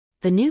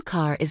The new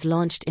car is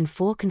launched in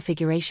 4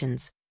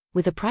 configurations,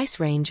 with a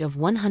price range of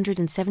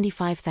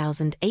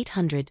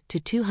 175,800 to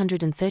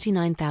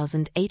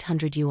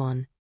 239,800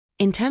 yuan.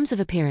 In terms of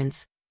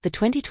appearance, the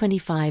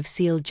 2025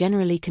 Seal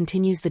generally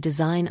continues the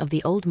design of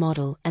the old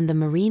model and the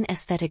marine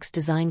aesthetics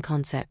design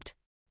concept.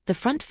 The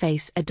front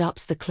face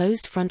adopts the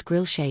closed front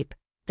grille shape,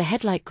 the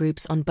headlight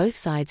groups on both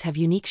sides have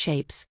unique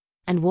shapes,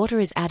 and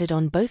water is added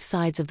on both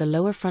sides of the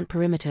lower front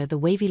perimeter. The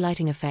wavy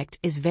lighting effect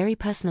is very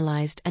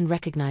personalized and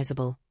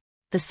recognizable.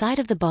 The side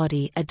of the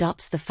body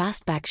adopts the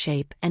fastback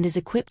shape and is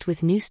equipped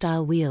with new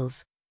style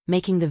wheels,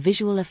 making the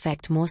visual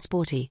effect more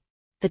sporty.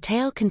 The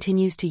tail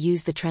continues to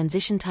use the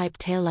transition-type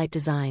taillight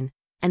design,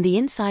 and the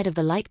inside of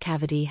the light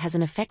cavity has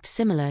an effect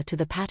similar to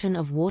the pattern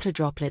of water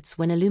droplets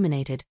when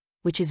illuminated,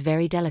 which is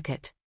very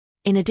delicate.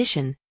 In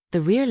addition,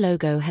 the rear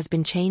logo has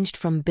been changed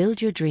from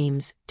Build Your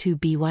Dreams to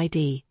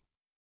BYD.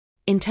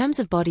 In terms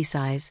of body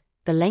size,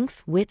 the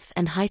length, width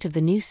and height of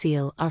the new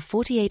Seal are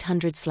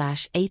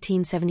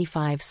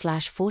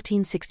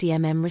 4800/1875/1460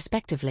 mm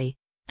respectively,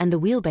 and the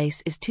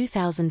wheelbase is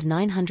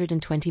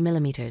 2920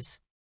 mm.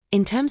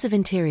 In terms of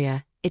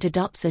interior, it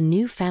adopts a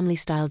new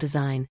family-style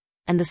design,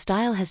 and the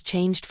style has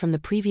changed from the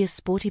previous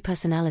sporty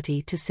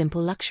personality to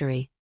simple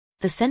luxury.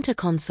 The center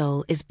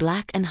console is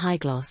black and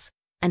high-gloss,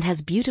 and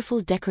has beautiful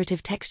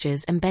decorative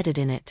textures embedded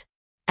in it.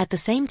 At the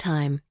same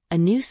time, a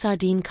new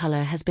sardine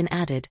color has been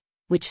added,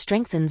 which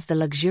strengthens the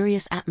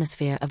luxurious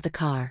atmosphere of the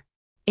car.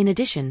 In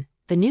addition,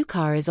 the new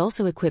car is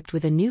also equipped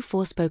with a new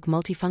 4-spoke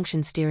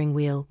multifunction steering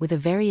wheel with a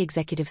very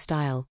executive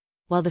style,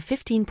 while the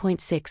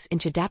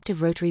 15.6-inch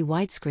adaptive rotary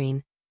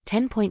widescreen,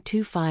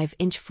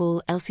 10.25-inch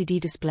full LCD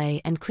display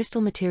and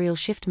crystal material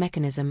shift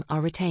mechanism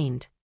are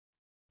retained.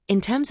 In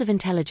terms of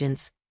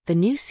intelligence, the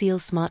new Seal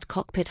Smart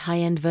Cockpit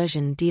high-end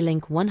version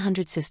D-Link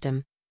 100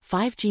 system,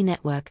 5G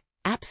network,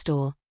 App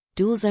Store,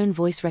 dual-zone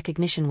voice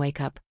recognition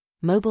wake-up,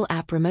 mobile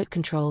app remote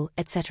control,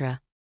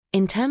 etc.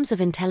 In terms of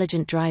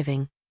intelligent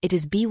driving, it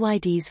is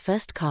BYD's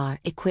first car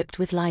equipped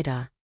with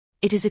LiDAR.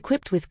 It is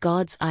equipped with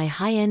God's Eye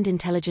high-end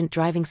intelligent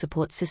driving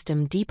support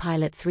system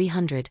D-Pilot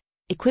 300,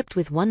 equipped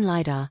with 1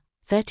 LiDAR,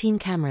 13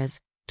 cameras,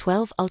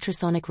 12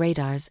 ultrasonic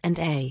radars and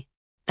a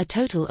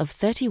total of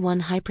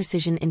 31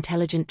 high-precision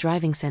intelligent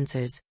driving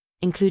sensors,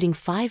 including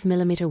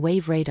 5mm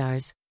wave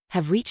radars,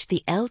 have reached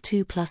the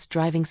L2+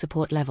 driving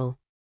support level.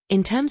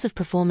 In terms of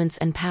performance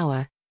and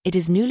power, it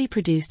is newly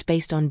produced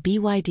based on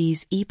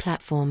BYD's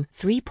E-Platform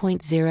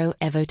 3.0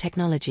 Evo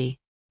technology.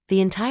 The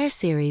entire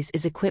series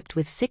is equipped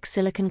with 6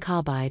 silicon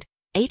carbide,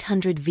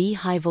 800V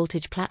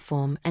high-voltage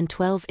platform and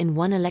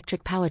 12-in-1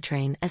 electric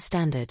powertrain as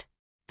standard.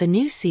 The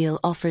new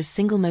Seal offers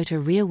single-motor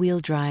rear-wheel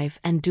drive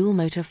and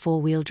dual-motor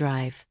four-wheel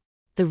drive.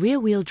 The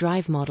rear-wheel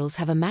drive models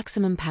have a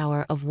maximum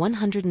power of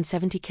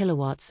 170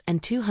 kilowatts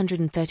and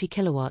 230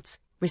 kilowatts,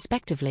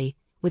 respectively,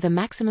 with a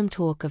maximum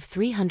torque of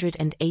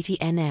 380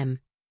 Nm.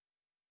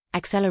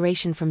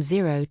 Acceleration from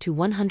 0 to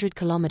 100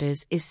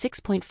 km is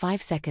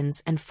 6.5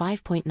 seconds and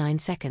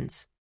 5.9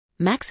 seconds.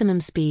 Maximum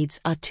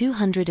speeds are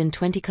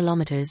 220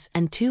 km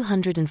and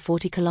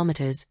 240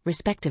 km,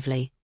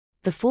 respectively.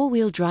 The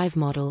four-wheel drive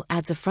model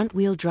adds a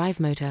front-wheel drive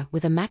motor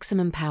with a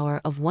maximum power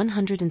of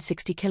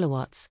 160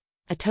 kilowatts,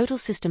 a total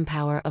system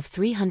power of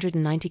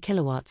 390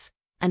 kilowatts,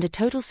 and a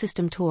total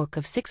system torque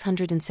of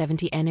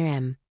 670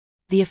 Nm.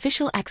 The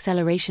official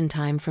acceleration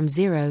time from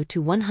 0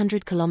 to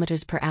 100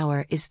 km per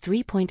hour is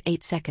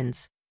 3.8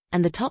 seconds,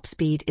 and the top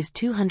speed is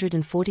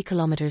 240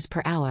 km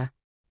per hour.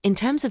 In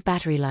terms of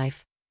battery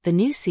life, the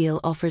new Seal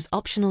offers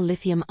optional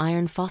lithium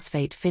iron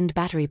phosphate finned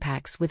battery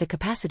packs with a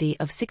capacity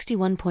of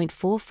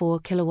 61.44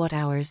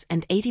 kWh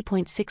and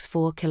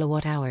 80.64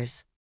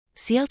 kWh.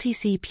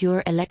 CLTC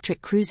pure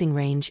electric cruising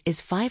range is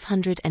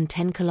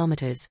 510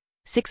 km,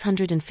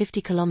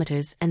 650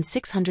 km and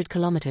 600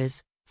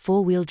 km,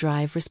 four-wheel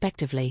drive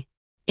respectively.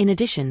 In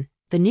addition,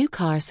 the new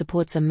car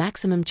supports a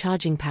maximum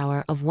charging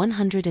power of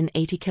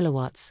 180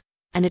 kilowatts,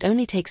 and it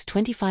only takes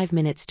 25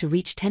 minutes to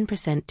reach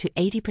 10% to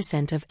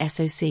 80% of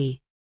SOC.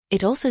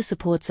 It also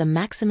supports a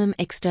maximum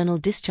external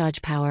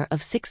discharge power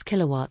of 6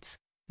 kilowatts,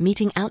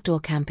 meeting outdoor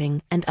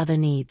camping and other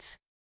needs.